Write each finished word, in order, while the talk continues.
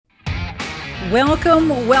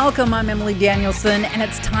Welcome, welcome. I'm Emily Danielson, and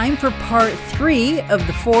it's time for part 3 of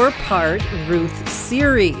the 4-part Ruth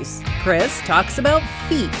series. Chris talks about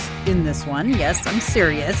feet in this one. Yes, I'm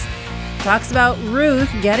serious. Talks about Ruth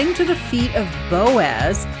getting to the feet of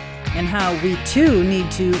Boaz and how we too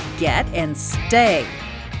need to get and stay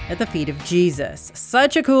at the feet of Jesus.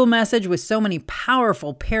 Such a cool message with so many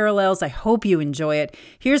powerful parallels. I hope you enjoy it.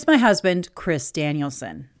 Here's my husband, Chris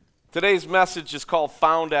Danielson. Today's message is called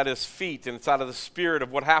Found at His Feet, and it's out of the spirit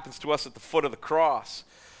of what happens to us at the foot of the cross.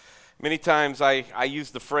 Many times I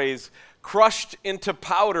use the phrase, crushed into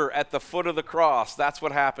powder at the foot of the cross. That's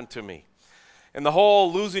what happened to me. And the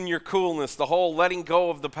whole losing your coolness, the whole letting go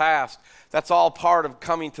of the past, that's all part of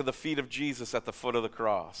coming to the feet of Jesus at the foot of the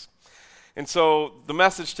cross. And so the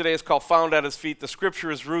message today is called Found at His Feet. The scripture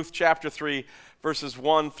is Ruth chapter 3, verses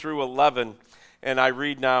 1 through 11, and I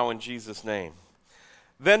read now in Jesus' name.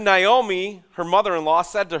 Then Naomi, her mother-in-law,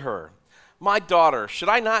 said to her, "My daughter, should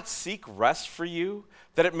I not seek rest for you,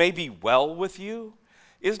 that it may be well with you?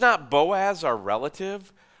 Is not Boaz our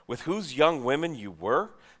relative, with whose young women you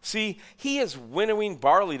were? See, he is winnowing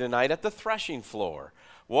barley tonight at the threshing floor.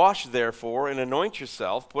 Wash, therefore, and anoint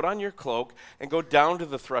yourself, put on your cloak, and go down to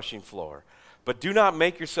the threshing floor. But do not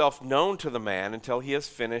make yourself known to the man until he has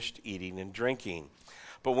finished eating and drinking.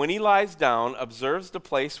 But when he lies down, observes the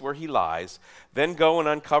place where he lies, then go and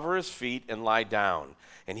uncover his feet and lie down,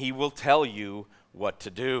 and he will tell you what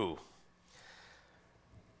to do."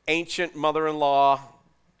 Ancient mother-in-law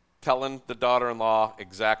telling the daughter-in-law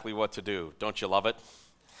exactly what to do. Don't you love it?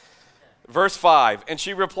 Verse 5, and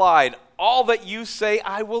she replied, "All that you say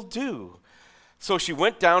I will do." So she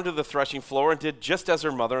went down to the threshing floor and did just as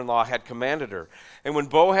her mother-in-law had commanded her. And when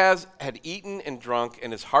Boaz had eaten and drunk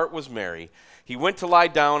and his heart was merry, he went to lie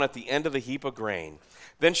down at the end of the heap of grain.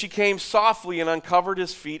 Then she came softly and uncovered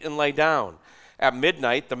his feet and lay down. At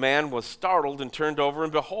midnight the man was startled and turned over,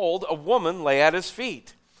 and behold, a woman lay at his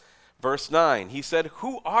feet. Verse 9, he said,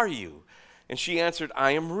 "Who are you?" And she answered,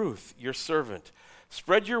 "I am Ruth, your servant.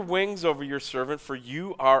 Spread your wings over your servant, for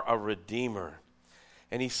you are a redeemer."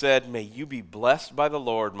 And he said, "May you be blessed by the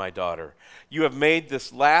Lord, my daughter. You have made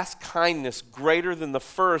this last kindness greater than the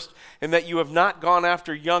first, in that you have not gone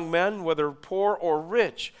after young men, whether poor or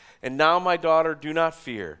rich. And now, my daughter, do not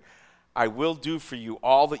fear. I will do for you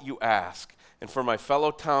all that you ask, and for my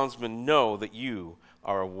fellow townsmen know that you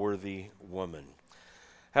are a worthy woman."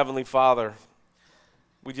 Heavenly Father,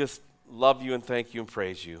 we just love you and thank you and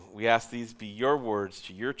praise you. We ask these be your words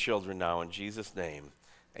to your children now in Jesus' name.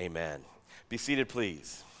 Amen. Be seated,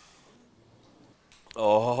 please.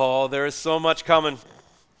 Oh, there is so much coming.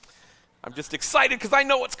 I'm just excited because I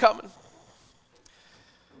know what's coming.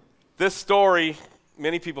 This story,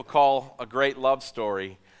 many people call a great love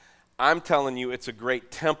story. I'm telling you, it's a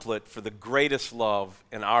great template for the greatest love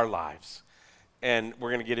in our lives. And we're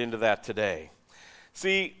going to get into that today.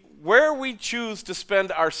 See, where we choose to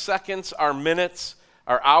spend our seconds, our minutes,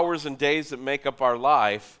 our hours and days that make up our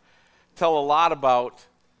life tell a lot about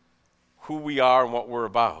who we are and what we're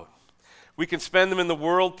about. We can spend them in the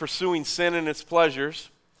world pursuing sin and its pleasures.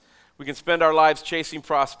 We can spend our lives chasing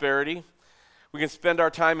prosperity. We can spend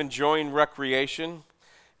our time enjoying recreation.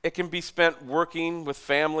 It can be spent working with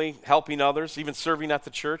family, helping others, even serving at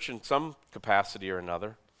the church in some capacity or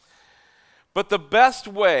another. But the best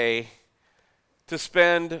way to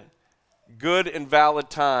spend good and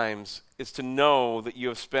valid times is to know that you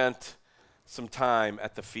have spent some time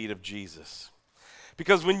at the feet of Jesus.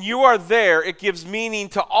 Because when you are there, it gives meaning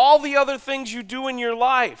to all the other things you do in your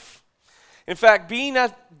life. In fact, being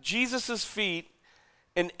at Jesus' feet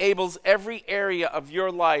enables every area of your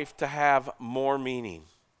life to have more meaning.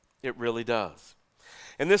 It really does.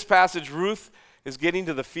 In this passage, Ruth is getting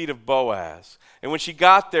to the feet of Boaz. And when she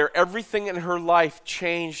got there, everything in her life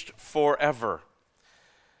changed forever.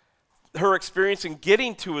 Her experience in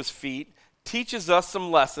getting to his feet teaches us some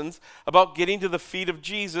lessons about getting to the feet of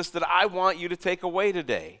Jesus that I want you to take away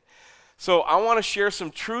today. So I want to share some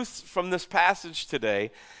truths from this passage today,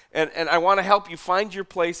 and I want to help you find your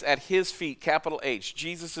place at his feet, capital H,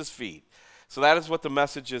 Jesus' feet. So that is what the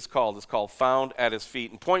message is called. It's called Found at His Feet.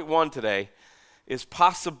 And point 1 today is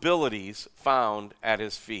possibilities found at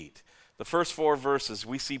his feet. The first 4 verses,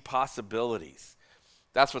 we see possibilities.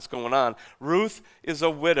 That's what's going on. Ruth is a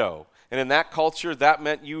widow. And in that culture, that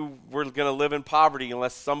meant you were going to live in poverty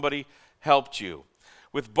unless somebody helped you.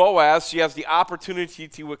 With Boaz, she has the opportunity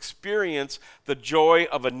to experience the joy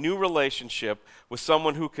of a new relationship with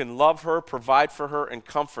someone who can love her, provide for her, and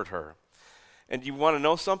comfort her. And you want to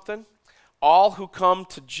know something? All who come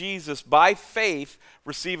to Jesus by faith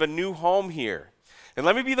receive a new home here. And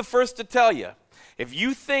let me be the first to tell you, If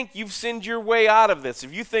you think you've sinned your way out of this,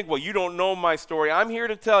 if you think, well, you don't know my story, I'm here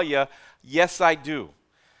to tell you, yes, I do.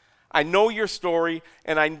 I know your story,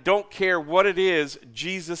 and I don't care what it is,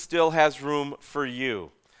 Jesus still has room for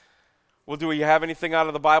you. Well, do we have anything out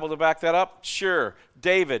of the Bible to back that up? Sure.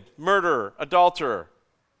 David, murderer, adulterer,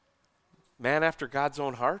 man after God's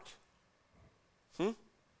own heart?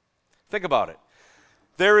 Think about it.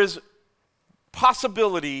 There is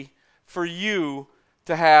possibility for you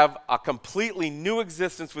to have a completely new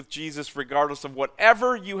existence with Jesus regardless of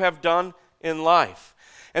whatever you have done in life.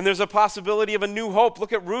 And there's a possibility of a new hope.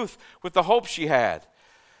 Look at Ruth with the hope she had.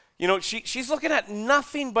 You know, she's looking at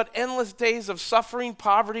nothing but endless days of suffering,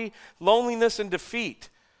 poverty, loneliness, and defeat.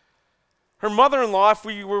 Her mother-in-law, if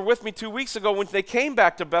you were with me 2 weeks ago, when they came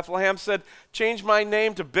back to Bethlehem, said, change my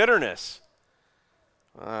name to bitterness.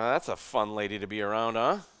 That's a fun lady to be around,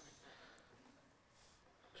 huh?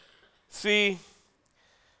 See,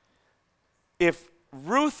 if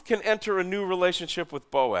Ruth can enter a new relationship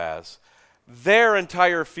with Boaz, their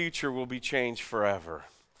entire future will be changed forever.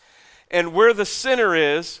 And where the sinner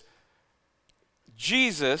is,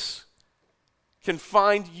 Jesus can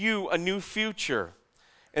find you a new future.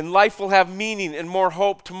 And life will have meaning and more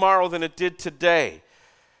hope tomorrow than it did today.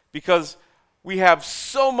 Because we have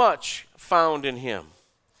so much found in him.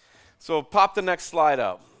 So pop the next slide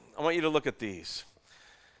up. I want you to look at these.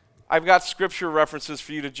 I've got scripture references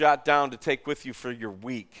for you to jot down to take with you for your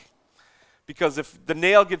week. Because if the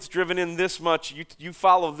nail gets driven in this much, you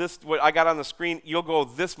follow this, what I got on the screen, you'll go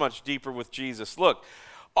this much deeper with Jesus. Look,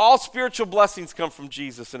 all spiritual blessings come from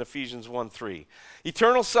Jesus in Ephesians 1:3.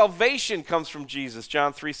 Eternal salvation comes from Jesus,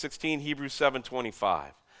 John 3:16, Hebrews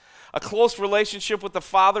 7:25. A close relationship with the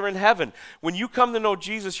Father in heaven. When you come to know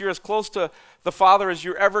Jesus, you're as close to the Father as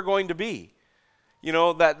you're ever going to be. You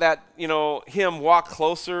know, that hymn, walk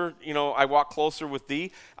closer, I walk closer with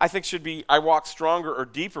thee, I think should be, I walk stronger or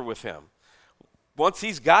deeper with him. Once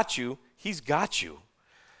he's got you, he's got you.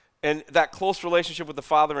 And that close relationship with the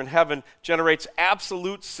Father in heaven generates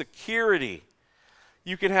absolute security.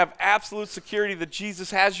 You can have absolute security that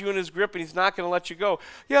Jesus has you in his grip and he's not going to let you go.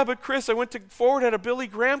 Yeah, but Chris, I went to Forward at a Billy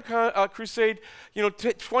Graham crusade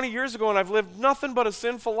 20 years ago and I've lived nothing but a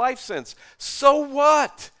sinful life since. So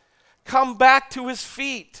what? Come back to his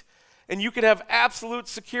feet and you can have absolute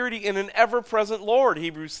security in an ever-present Lord,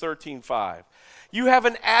 Hebrews 13:5. You have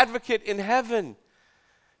an advocate in heaven.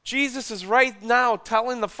 Jesus is right now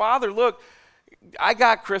telling the Father, look, I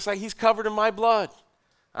got Chris, he's covered in my blood.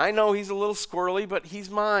 I know he's a little squirrely, but he's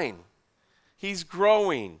mine. He's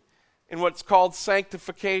growing in what's called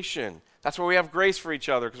sanctification. That's where we have grace for each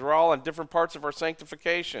other because we're all in different parts of our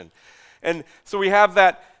sanctification. And so we have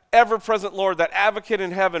that ever-present Lord, that advocate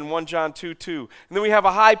in heaven, 1 John 2:2. And then we have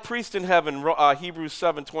a high priest in heaven, Hebrews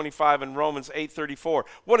 7:25 and Romans 8:34.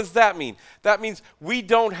 What does that mean? That means we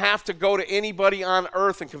don't have to go to anybody on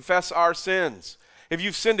earth and confess our sins. If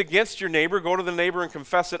you've sinned against your neighbor, go to the neighbor and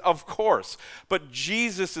confess it, of course. But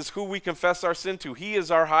Jesus is who we confess our sin to. He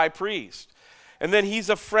is our high priest. And then he's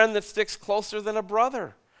a friend that sticks closer than a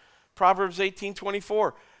brother. Proverbs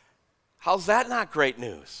 18:24. How's that not great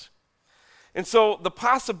news? And so the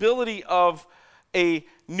possibility of a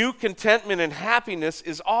new contentment and happiness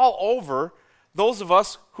is all over those of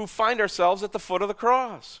us who find ourselves at the foot of the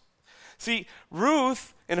cross. See,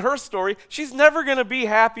 Ruth, in her story, she's never going to be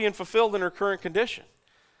happy and fulfilled in her current condition.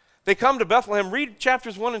 They come to Bethlehem. Read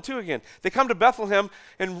chapters 1 and 2 again. They come to Bethlehem,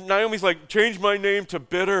 and Naomi's like, change my name to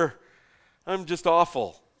bitter. I'm just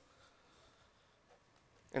awful.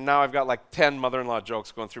 And now I've got like 10 mother-in-law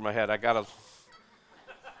jokes going through my head. I got to...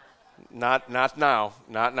 Not now.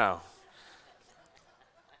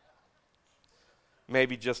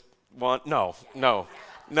 Maybe just one. No.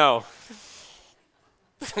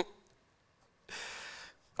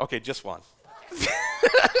 Okay, just one.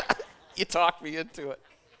 You talked me into it.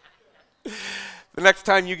 The next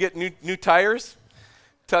time you get new tires,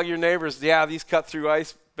 tell your neighbors, yeah, these cut through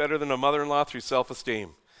ice better than a mother-in-law through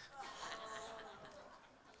self-esteem.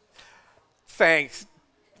 Thanks.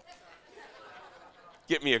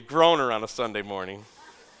 Get me a groaner on a Sunday morning.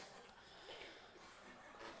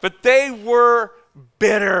 But they were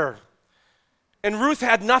bitter. And Ruth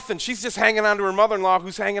had nothing. She's just hanging on to her mother-in-law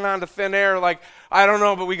who's hanging on to thin air like, I don't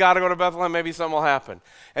know, but we got to go to Bethlehem. Maybe something will happen.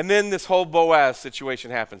 And then this whole Boaz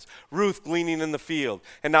situation happens. Ruth gleaning in the field.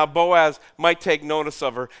 And now Boaz might take notice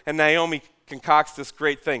of her. And Naomi concocts this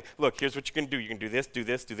great thing. Look, here's what you can do. You can do this, do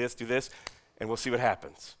this, do this, do this. And we'll see what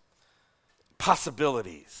happens.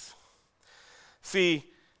 Possibilities. See,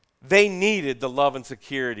 they needed the love and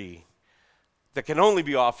security that can only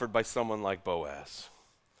be offered by someone like Boaz.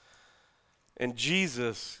 And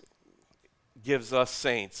Jesus gives us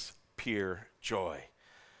saints peer joy.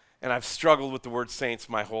 And I've struggled with the word saints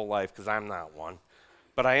my whole life because I'm not one.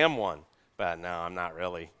 But I am one. But no, I'm not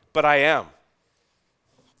really. But I am.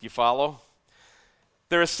 You follow?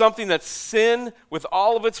 There is something that sin, with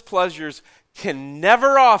all of its pleasures, can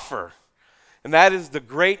never offer. And that is the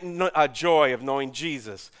great joy of knowing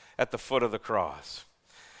Jesus at the foot of the cross.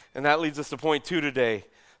 And that leads us to point 2 today,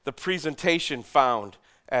 the presentation found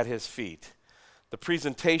at his feet. The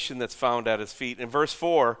presentation that's found at his feet. In verse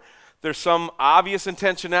 4, there's some obvious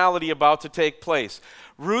intentionality about to take place.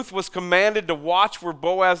 Ruth was commanded to watch where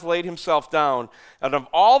Boaz laid himself down. And of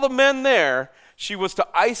all the men there, she was to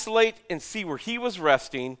isolate and see where he was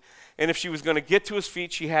resting. And if she was going to get to his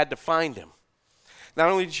feet, she had to find him. Not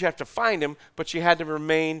only did she have to find him, but she had to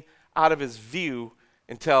remain out of his view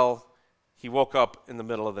until he woke up in the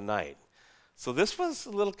middle of the night. So this was a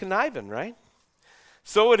little conniving, right?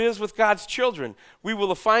 So it is with God's children. We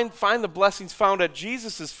will find the blessings found at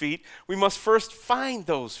Jesus' feet. We must first find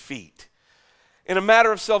those feet. In a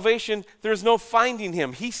matter of salvation, there is no finding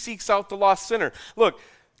him. He seeks out the lost sinner. Look,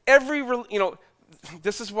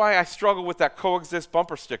 this is why I struggle with that coexist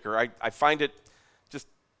bumper sticker. I find it just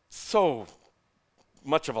so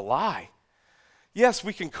much of a lie. Yes,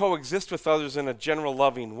 we can coexist with others in a general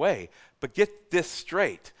loving way, but get this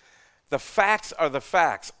straight. The facts are the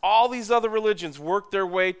facts. All these other religions work their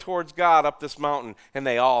way towards God up this mountain, and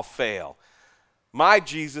they all fail. My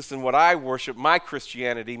Jesus and what I worship, my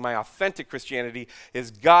Christianity, my authentic Christianity,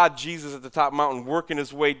 is God, Jesus at the top mountain, working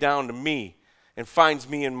his way down to me and finds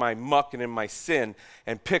me in my muck and in my sin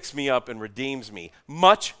and picks me up and redeems me.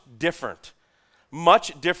 Much different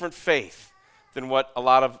faith than what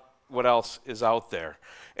else is out there.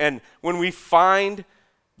 And when we find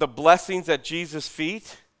the blessings at Jesus'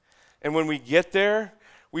 feet, and when we get there,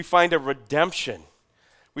 we find a redemption.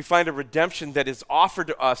 We find a redemption that is offered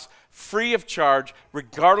to us free of charge,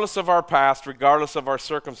 regardless of our past, regardless of our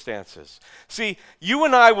circumstances. See, you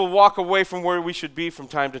and I will walk away from where we should be from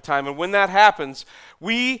time to time, and when that happens,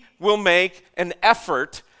 we will make an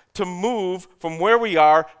effort to move from where we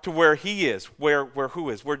are to where he is. Where who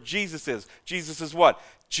is? Where Jesus is. Jesus is what?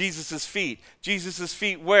 Jesus' feet. Jesus'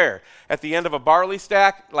 feet where? At the end of a barley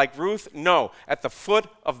stack like Ruth? No, at the foot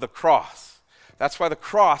of the cross. That's why the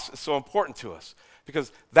cross is so important to us,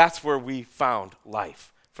 because that's where we found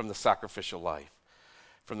life, from the sacrificial life,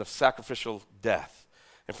 from the sacrificial death,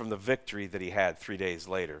 and from the victory that he had 3 days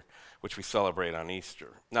later, which we celebrate on Easter.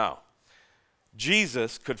 Now,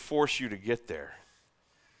 Jesus could force you to get there,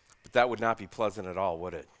 but that would not be pleasant at all,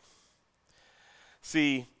 would it?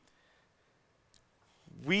 See,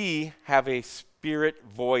 we have a spirit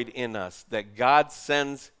void in us that God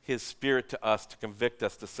sends his spirit to us to convict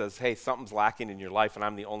us, that says, hey, something's lacking in your life and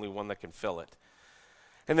I'm the only one that can fill it.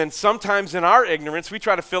 And then sometimes in our ignorance, we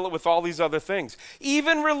try to fill it with all these other things.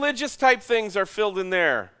 Even religious type things are filled in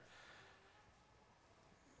there.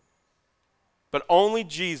 But only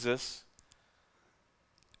Jesus,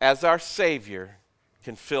 as our Savior,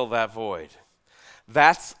 can fill that void.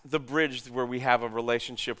 That's the bridge where we have a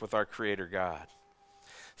relationship with our Creator God.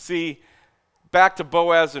 See, back to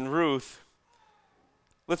Boaz and Ruth,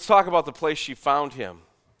 let's talk about the place she found him.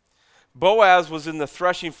 Boaz was in the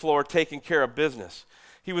threshing floor taking care of business.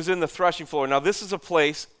 He was in the threshing floor. Now, this is a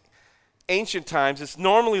place, ancient times, it's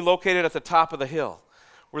normally located at the top of the hill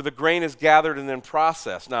where the grain is gathered and then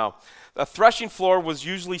processed. Now, a threshing floor was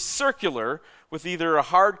usually circular with either a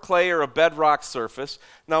hard clay or a bedrock surface.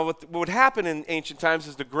 Now, what would happen in ancient times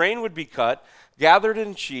is the grain would be cut, gathered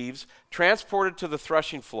in sheaves, transported to the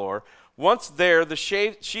threshing floor. Once there, the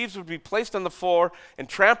sheaves would be placed on the floor and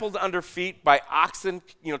trampled under feet by oxen,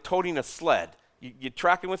 toting a sled. You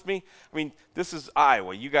tracking with me? I mean, this is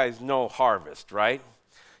Iowa. You guys know harvest, right?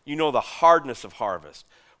 You know the hardness of harvest.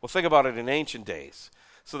 Well, think about it in ancient days.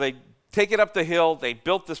 So they take it up the hill, they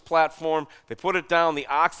built this platform, they put it down, the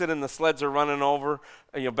oxen and the sleds are running over,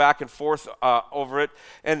 back and forth over it.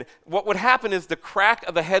 And what would happen is the crack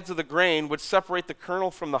of the heads of the grain would separate the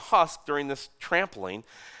kernel from the husk during this trampling.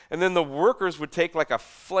 And then the workers would take like a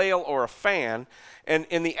flail or a fan, and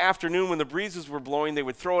in the afternoon when the breezes were blowing, they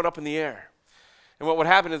would throw it up in the air. And what would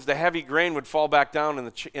happen is the heavy grain would fall back down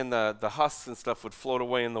and the husks and stuff would float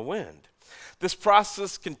away in the wind. This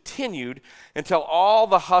process continued until all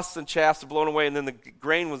the husks and chaffs were blown away, and then the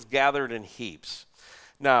grain was gathered in heaps.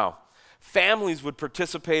 Now, families would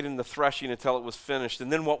participate in the threshing until it was finished,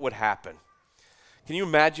 and then what would happen? Can you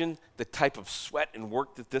imagine the type of sweat and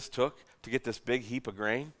work that this took to get this big heap of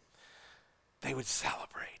grain? They would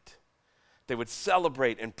celebrate. They would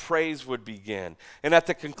celebrate and praise would begin. And at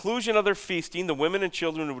the conclusion of their feasting, the women and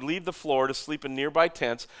children would leave the floor to sleep in nearby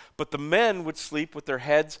tents, but the men would sleep with their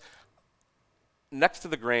heads next to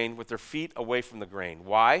the grain with their feet away from the grain.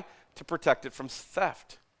 Why? To protect it from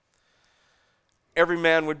theft. Every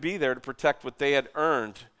man would be there to protect what they had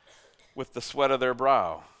earned with the sweat of their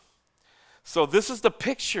brow. So this is the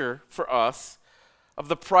picture for us of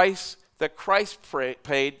the price that Christ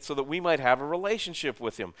paid so that we might have a relationship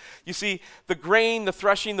with him. You see, the grain, the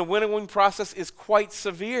threshing, the winnowing process is quite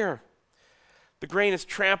severe. The grain is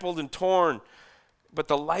trampled and torn, but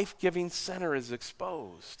the life-giving center is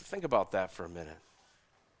exposed. Think about that for a minute.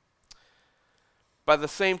 By the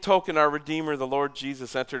same token, our Redeemer, the Lord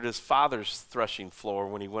Jesus, entered his Father's threshing floor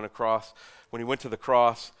when he went to the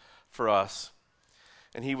cross for us,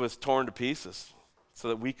 and he was torn to pieces so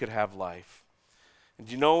that we could have life. And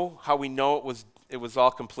do you know how we know it was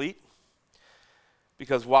all complete?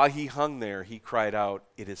 Because while he hung there, he cried out,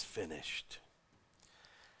 "It is finished."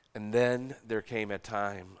 And then there came a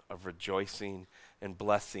time of rejoicing and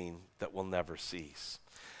blessing that will never cease.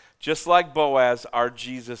 Just like Boaz, our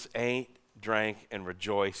Jesus ate, drank, and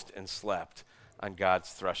rejoiced and slept on God's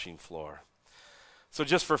threshing floor. So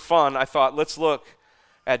just for fun, I thought, let's look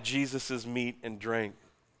at Jesus' meat and drink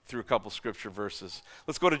through a couple scripture verses.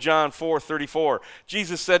 Let's go to John 4:34.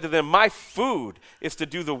 Jesus said to them, "My food is to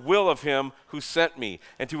do the will of him who sent me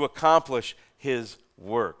and to accomplish his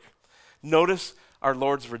work." Notice our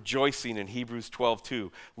Lord's rejoicing in Hebrews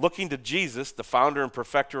 12:2, looking to Jesus, the founder and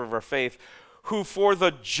perfecter of our faith, who for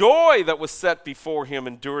the joy that was set before him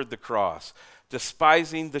endured the cross,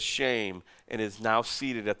 despising the shame, and is now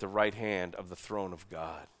seated at the right hand of the throne of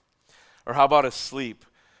God. Or how about his sleep?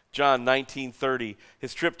 John 19:30,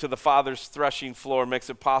 his trip to the Father's threshing floor makes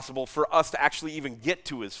it possible for us to actually even get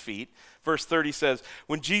to his feet. Verse 30 says,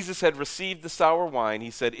 when Jesus had received the sour wine,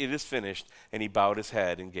 he said, "It is finished," and he bowed his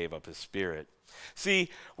head and gave up his spirit.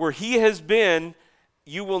 See, where he has been,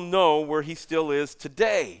 you will know where he still is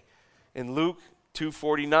today. In Luke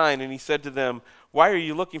 2:49, and he said to them, "Why are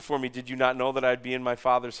you looking for me? Did you not know that I'd be in my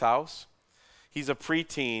Father's house?" He's a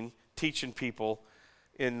preteen teaching people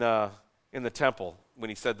in the temple when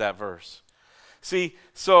he said that verse. See,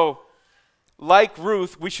 so like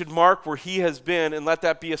Ruth, we should mark where he has been and let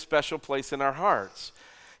that be a special place in our hearts.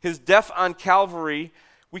 His death on Calvary,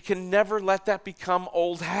 we can never let that become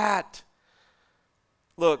old hat.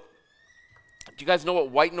 Look, do you guys know what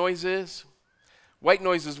white noise is? White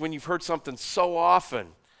noise is when you've heard something so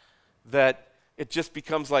often that it just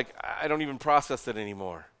becomes like, I don't even process it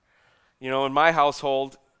anymore. You know, in my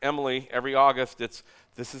household, Emily, every August, this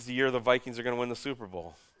is the year the Vikings are going to win the Super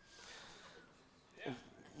Bowl.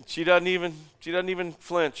 She doesn't even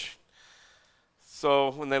flinch. So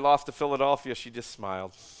when they lost to Philadelphia, she just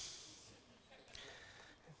smiled.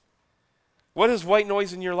 What is white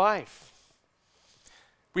noise in your life?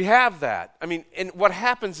 We have that. I mean, and what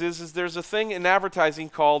happens is there's a thing in advertising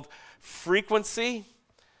called frequency,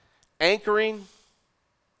 anchoring,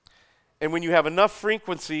 and when you have enough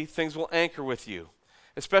frequency, things will anchor with you,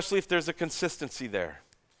 especially if there's a consistency there.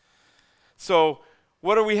 So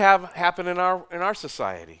what do we have happen in our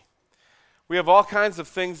society? We have all kinds of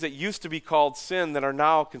things that used to be called sin that are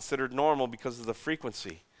now considered normal because of the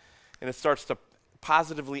frequency, and it starts to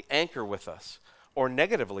positively anchor with us or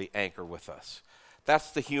negatively anchor with us.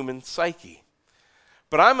 That's the human psyche.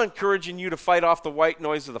 But I'm encouraging you to fight off the white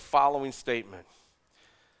noise of the following statement.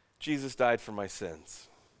 Jesus died for my sins.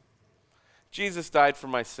 Jesus died for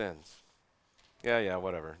my sins. Yeah,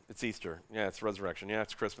 whatever. It's Easter. Yeah, it's resurrection. Yeah,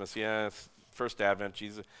 it's Christmas. Yeah, it's first Advent,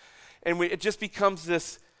 Jesus. And it just becomes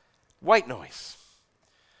this white noise.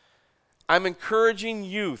 I'm encouraging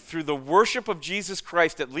you through the worship of Jesus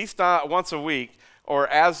Christ at least once a week, or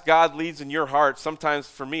as God leads in your heart. Sometimes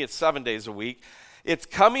for me it's 7 days a week. It's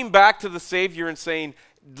coming back to the Savior and saying,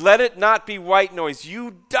 let it not be white noise.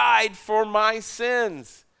 You died for my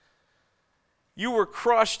sins. You were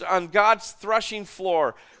crushed on God's threshing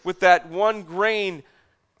floor with that one grain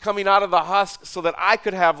coming out of the husk so that I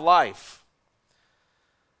could have life.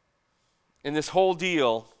 And this whole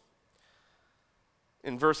deal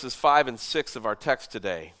in verses 5 and 6 of our text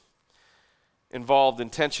today involved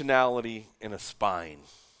intentionality and a spine.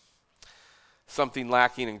 Something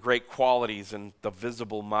lacking in great qualities in the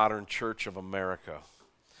visible modern church of America.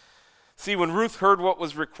 See, when Ruth heard what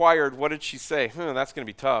was required, what did she say? That's going to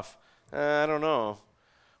be tough. I don't know.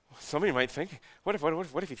 Somebody might think, what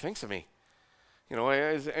if he thinks of me? You know,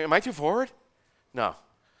 am I too forward? No.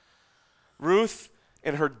 Ruth,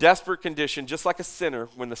 in her desperate condition, just like a sinner,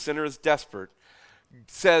 when the sinner is desperate,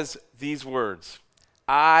 says these words,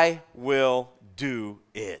 I will do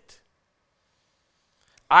it.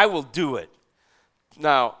 I will do it.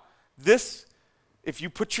 Now, this, if you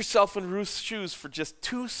put yourself in Ruth's shoes for just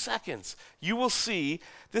 2 seconds, you will see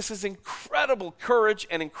this is incredible courage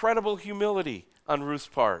and incredible humility on Ruth's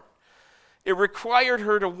part. It required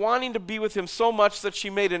her to wanting to be with him so much that she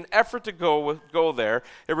made an effort to go there.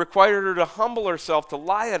 It required her to humble herself to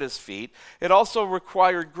lie at his feet. It also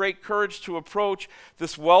required great courage to approach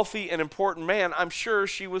this wealthy and important man. I'm sure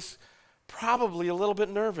she was probably a little bit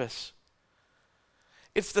nervous.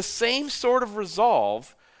 It's the same sort of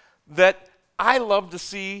resolve that I love to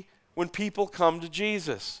see when people come to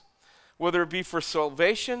Jesus, whether it be for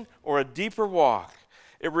salvation or a deeper walk.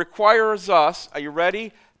 It requires us, are you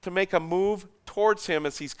ready, to make a move towards him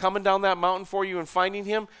as he's coming down that mountain for you and finding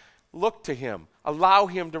him. Look to him. Allow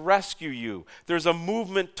him to rescue you. There's a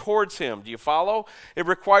movement towards him. Do you follow? It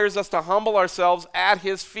requires us to humble ourselves at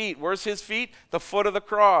his feet. Where's his feet? The foot of the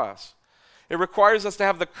cross. It requires us to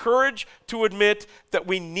have the courage to admit that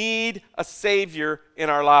we need a Savior in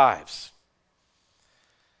our lives.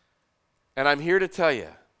 And I'm here to tell you,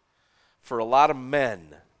 for a lot of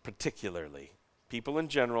men particularly, people in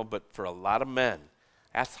general, but for a lot of men,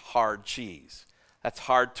 that's hard cheese. That's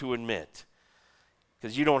hard to admit.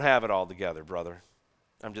 Because you don't have it all together, brother.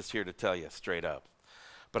 I'm just here to tell you straight up.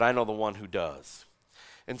 But I know the one who does.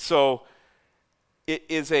 And so it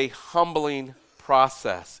is a humbling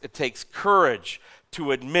process. It takes courage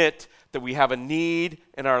to admit that we have a need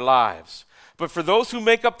in our lives. But for those who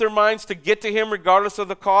make up their minds to get to him regardless of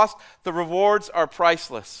the cost, the rewards are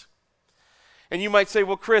priceless. And you might say,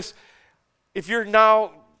 well, Chris, if you're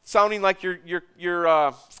now sounding like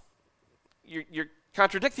you're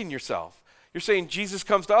contradicting yourself. You're saying Jesus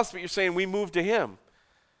comes to us, but you're saying we move to him.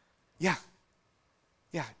 Yeah.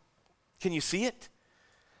 Can you see it?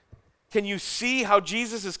 Can you see how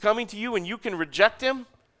Jesus is coming to you and you can reject him?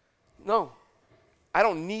 No. I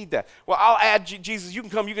don't need that. Well, I'll add Jesus. You can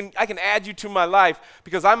come. I can add you to my life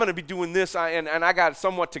because I'm going to be doing this, and I got it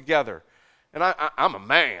somewhat together. And I'm a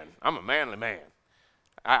man. I'm a manly man.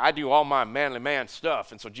 I do all my manly man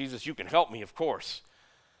stuff, and so Jesus, you can help me, of course.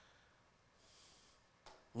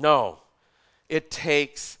 No, it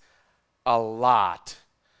takes a lot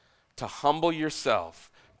to humble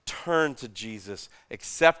yourself, turn to Jesus,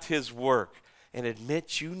 accept his work, and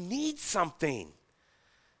admit you need something.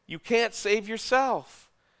 You can't save yourself,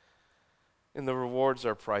 and the rewards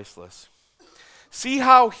are priceless. See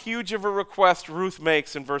how huge of a request Ruth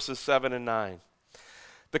makes in verses 7 and 9.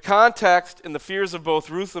 The context and the fears of both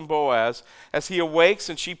Ruth and Boaz as he awakes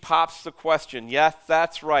and she pops the question. Yes,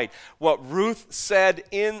 that's right. What Ruth said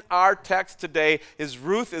in our text today is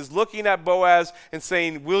Ruth is looking at Boaz and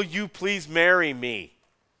saying, will you please marry me?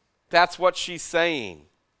 That's what she's saying.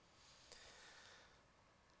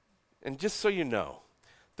 And just so you know,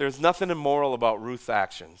 there's nothing immoral about Ruth's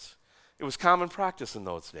actions. It was common practice in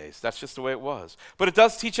those days. That's just the way it was. But it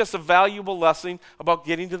does teach us a valuable lesson about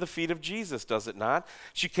getting to the feet of Jesus, does it not?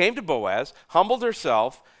 She came to Boaz, humbled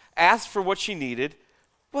herself, asked for what she needed.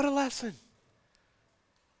 What a lesson.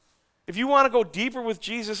 If you want to go deeper with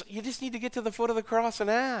Jesus, you just need to get to the foot of the cross and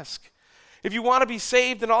ask. If you want to be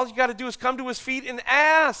saved, then all you got to do is come to his feet and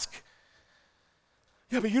ask.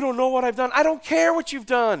 Yeah, but you don't know what I've done. I don't care what you've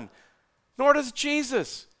done, nor does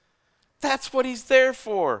Jesus. That's what he's there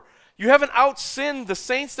for. You haven't out-sinned the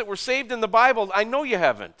saints that were saved in the Bible. I know you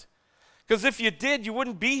haven't. Because if you did, you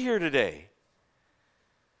wouldn't be here today.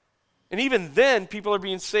 And even then, people are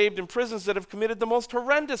being saved in prisons that have committed the most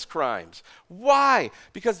horrendous crimes. Why?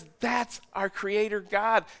 Because that's our Creator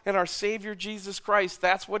God and our Savior Jesus Christ.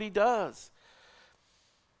 That's what he does.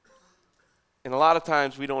 And a lot of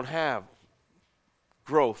times we don't have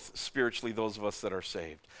growth spiritually, those of us that are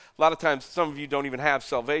saved. A lot of times, some of you don't even have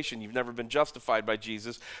salvation. You've never been justified by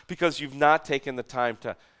Jesus because you've not taken the time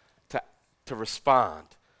to respond.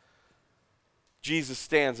 Jesus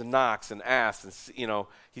stands and knocks and asks, and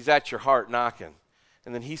he's at your heart knocking.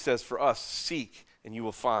 And then he says for us, seek and you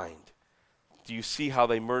will find. Do you see how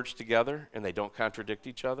they merge together and they don't contradict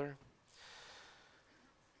each other?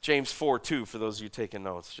 James 4:2, for those of you taking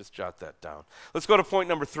notes, just jot that down. Let's go to point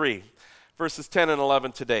number 3. Verses 10 and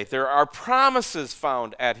 11 today. There are promises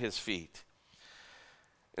found at his feet.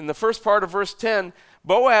 In the first part of verse 10,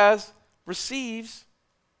 Boaz receives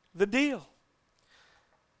the deal.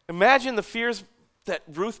 Imagine the fears that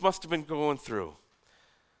Ruth must have been going through.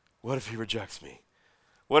 What if he rejects me?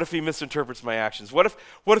 What if he misinterprets my actions? What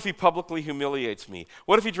if he publicly humiliates me?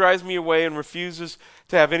 What if he drives me away and refuses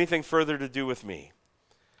to have anything further to do with me?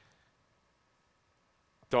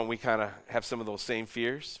 Don't we kind of have some of those same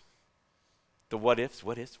fears? The what ifs.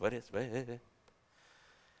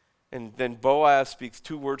 And then Boaz speaks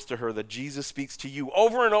 2 words to her that Jesus speaks to you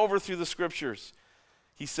over and over through the scriptures.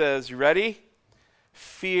 He says, you ready?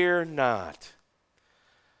 Fear not.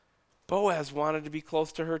 Boaz wanted to be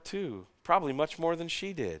close to her too, probably much more than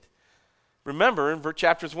she did. Remember, in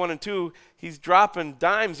chapters 1 and 2, he's dropping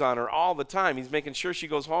dimes on her all the time. He's making sure she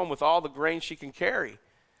goes home with all the grain she can carry.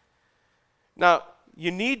 Now, you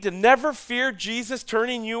need to never fear Jesus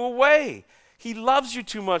turning you away. He loves you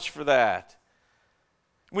too much for that.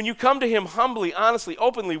 When you come to him humbly, honestly,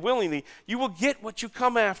 openly, willingly, you will get what you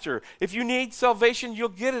come after. If you need salvation, you'll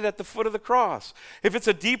get it at the foot of the cross. If it's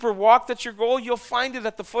a deeper walk that's your goal, you'll find it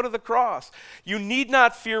at the foot of the cross. You need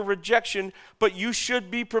not fear rejection, but you should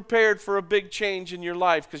be prepared for a big change in your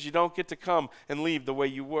life because you don't get to come and leave the way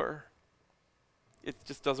you were. It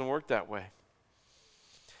just doesn't work that way.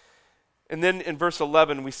 And then in verse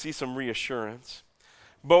 11, we see some reassurance.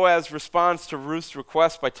 Boaz responds to Ruth's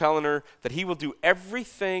request by telling her that he will do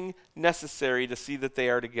everything necessary to see that they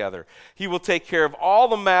are together. He will take care of all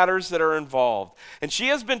the matters that are involved. And she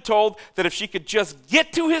has been told that if she could just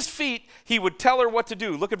get to his feet, he would tell her what to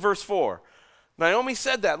do. Look at verse 4. Naomi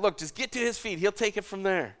said that. Look, just get to his feet. He'll take it from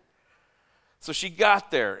there. So she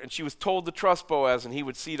got there, and she was told to trust Boaz, and he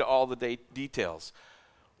would see to all the details.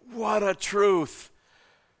 What a truth.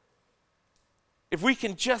 If we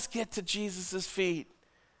can just get to Jesus' feet,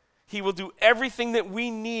 he will do everything that we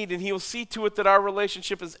need, and he will see to it that our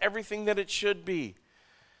relationship is everything that it should be.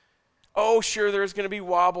 Oh, sure, there's going to be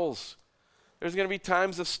wobbles. There's going to be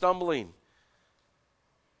times of stumbling.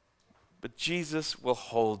 But Jesus will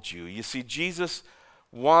hold you. You see, Jesus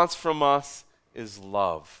wants from us is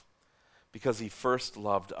love because he first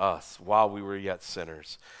loved us while we were yet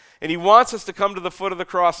sinners. And he wants us to come to the foot of the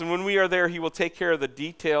cross, and when we are there, he will take care of the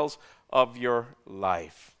details of your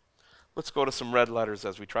life. Let's go to some red letters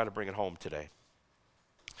as we try to bring it home today.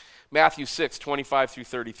 Matthew 6, 25 through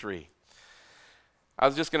 33. I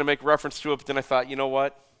was just going to make reference to it, but then I thought, you know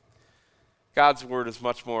what? God's word is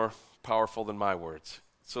much more powerful than my words.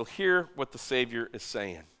 So hear what the Savior is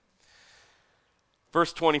saying.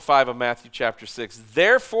 Verse 25 of Matthew chapter 6.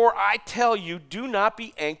 Therefore I tell you, do not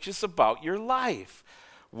be anxious about your life,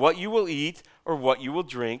 what you will eat or what you will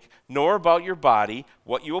drink, nor about your body,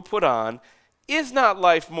 what you will put on. Is not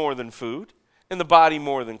life more than food, and the body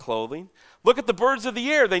more than clothing? Look at the birds of the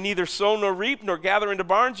air. They neither sow nor reap nor gather into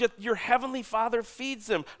barns, yet your heavenly Father feeds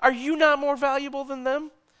them. Are you not more valuable than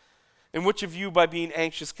them? And which of you, by being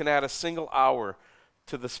anxious, can add a single hour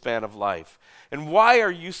to the span of life? And why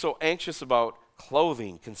are you so anxious about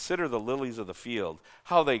clothing? Consider the lilies of the field,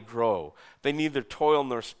 how they grow. They neither toil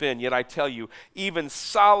nor spin. Yet I tell you, even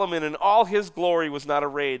Solomon in all his glory was not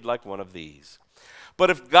arrayed like one of these. But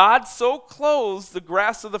if God so clothes the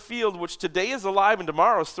grass of the field, which today is alive and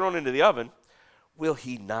tomorrow is thrown into the oven, will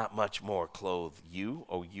he not much more clothe you,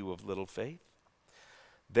 O you of little faith?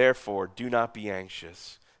 Therefore, do not be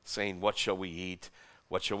anxious, saying, what shall we eat?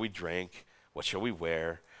 What shall we drink? What shall we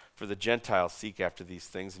wear? For the Gentiles seek after these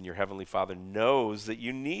things, and your heavenly Father knows that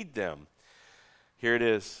you need them. Here it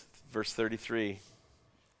is, verse 33.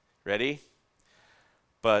 Ready?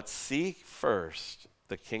 But seek first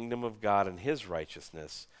the kingdom of God and his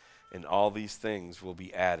righteousness, and all these things will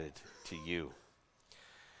be added to you.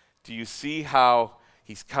 Do you see how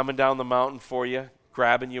he's coming down the mountain for you,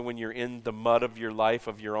 grabbing you when you're in the mud of your life,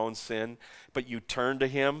 of your own sin, but you turn to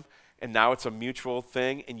him, and now it's a mutual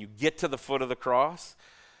thing, and you get to the foot of the cross,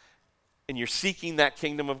 and you're seeking that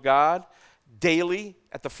kingdom of God daily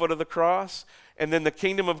at the foot of the cross, and then the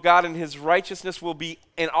kingdom of God and his righteousness will be,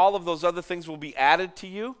 and all of those other things will be added to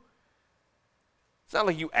you. It's not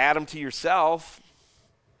like you add them to yourself.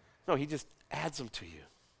 No, he just adds them to you.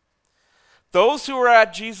 Those who are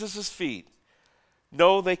at Jesus' feet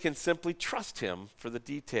know they can simply trust him for the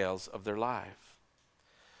details of their life.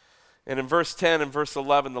 And in verse 10 and verse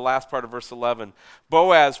 11, the last part of verse 11,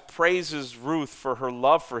 Boaz praises Ruth for her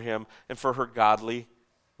love for him and for her godly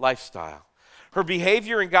lifestyle. Her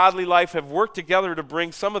behavior and godly life have worked together to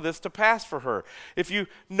bring some of this to pass for her. If you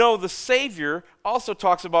know, the Savior also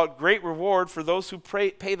talks about great reward for those who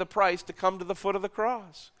pay the price to come to the foot of the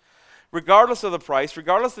cross. Regardless of the price,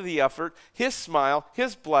 regardless of the effort, his smile,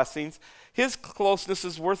 his blessings, his closeness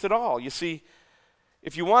is worth it all. You see,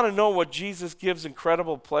 if you want to know what Jesus gives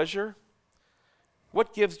incredible pleasure,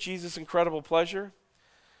 what gives Jesus incredible pleasure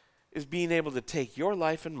is being able to take your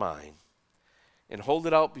life and mine and hold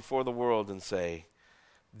it out before the world and say,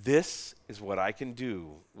 this is what I can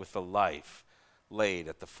do with the life laid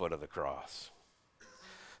at the foot of the cross.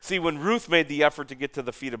 See, when Ruth made the effort to get to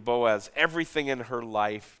the feet of Boaz, everything in her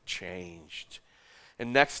life changed.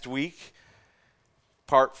 And next week,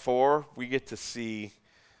 part 4, we get to see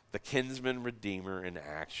the kinsman redeemer in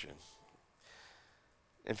action.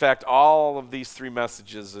 In fact, all of these 3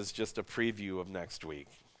 messages is just a preview of next week.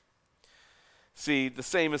 See, the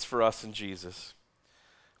same is for us in Jesus.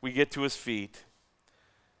 We get to his feet.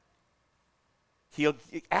 He'll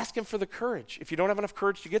ask him for the courage. If you don't have enough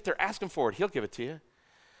courage to get there, ask him for it. He'll give it to you.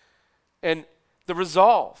 And the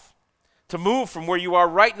resolve to move from where you are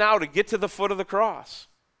right now to get to the foot of the cross.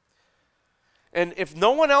 And if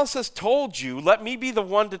no one else has told you, let me be the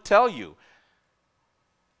one to tell you.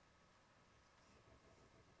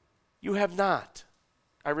 You have not,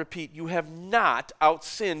 I repeat, you have not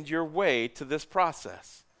outsinned your way to this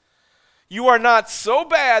process. You are not so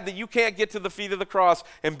bad that you can't get to the feet of the cross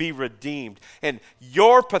and be redeemed. And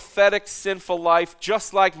your pathetic, sinful life,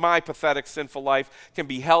 just like my pathetic, sinful life, can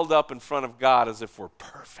be held up in front of God as if we're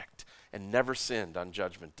perfect and never sinned on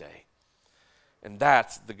Judgment Day. And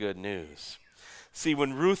that's the good news. See,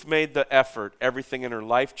 when Ruth made the effort, everything in her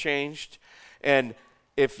life changed. And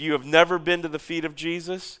if you have never been to the feet of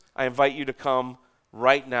Jesus, I invite you to come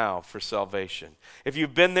right now for salvation. If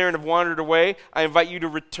you've been there and have wandered away, I invite you to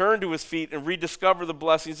return to his feet and rediscover the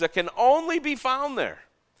blessings that can only be found there.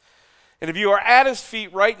 And if you are at his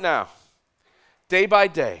feet right now, day by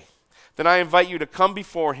day, then I invite you to come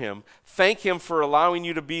before him, thank him for allowing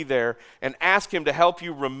you to be there, and ask him to help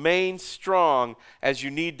you remain strong as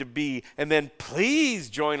you need to be. And then please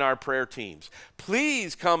join our prayer teams.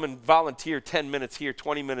 Please come and volunteer 10 minutes here,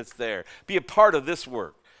 20 minutes there. Be a part of this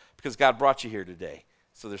work because God brought you here today.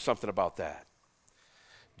 So there's something about that.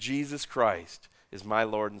 Jesus Christ is my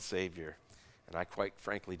Lord and Savior, and I quite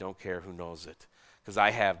frankly don't care who knows it, because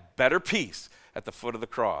I have better peace at the foot of the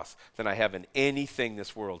cross than I have in anything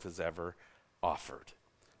this world has ever offered.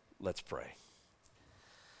 Let's pray.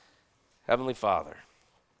 Heavenly Father,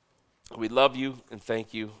 we love you and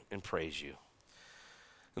thank you and praise you.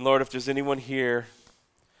 And Lord, if there's anyone here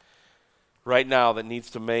right now that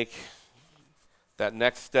needs to make that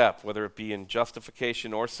next step, whether it be in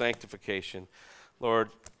justification or sanctification, Lord,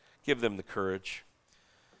 give them the courage.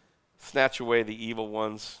 Snatch away the evil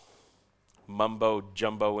ones, mumbo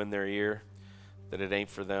jumbo in their ear, that it ain't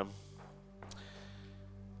for them.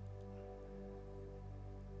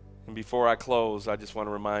 And before I close, I just want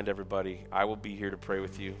to remind everybody, I will be here to pray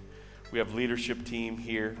with you. We have leadership team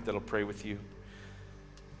here that'll pray with you.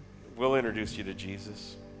 We'll introduce you to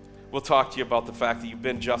Jesus. We'll talk to you about the fact that you've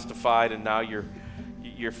been justified and now you're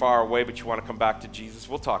far away, but you want to come back to Jesus.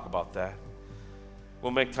 We'll talk about that.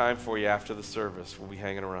 We'll make time for you after the service. We'll be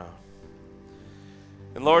hanging around.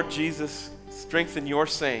 And Lord Jesus, strengthen your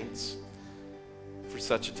saints for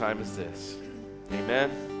such a time as this.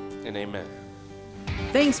 Amen and amen.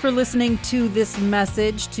 Thanks for listening to this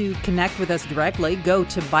message. To connect with us directly, go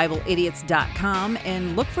to BibleIdiots.com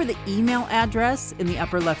and look for the email address in the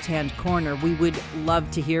upper left-hand corner. We would love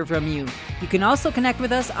to hear from you. You can also connect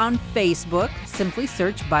with us on Facebook. Simply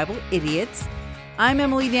search Bible Idiots. I'm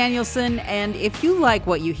Emily Danielson, and if you like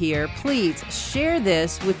what you hear, please share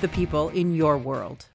this with the people in your world.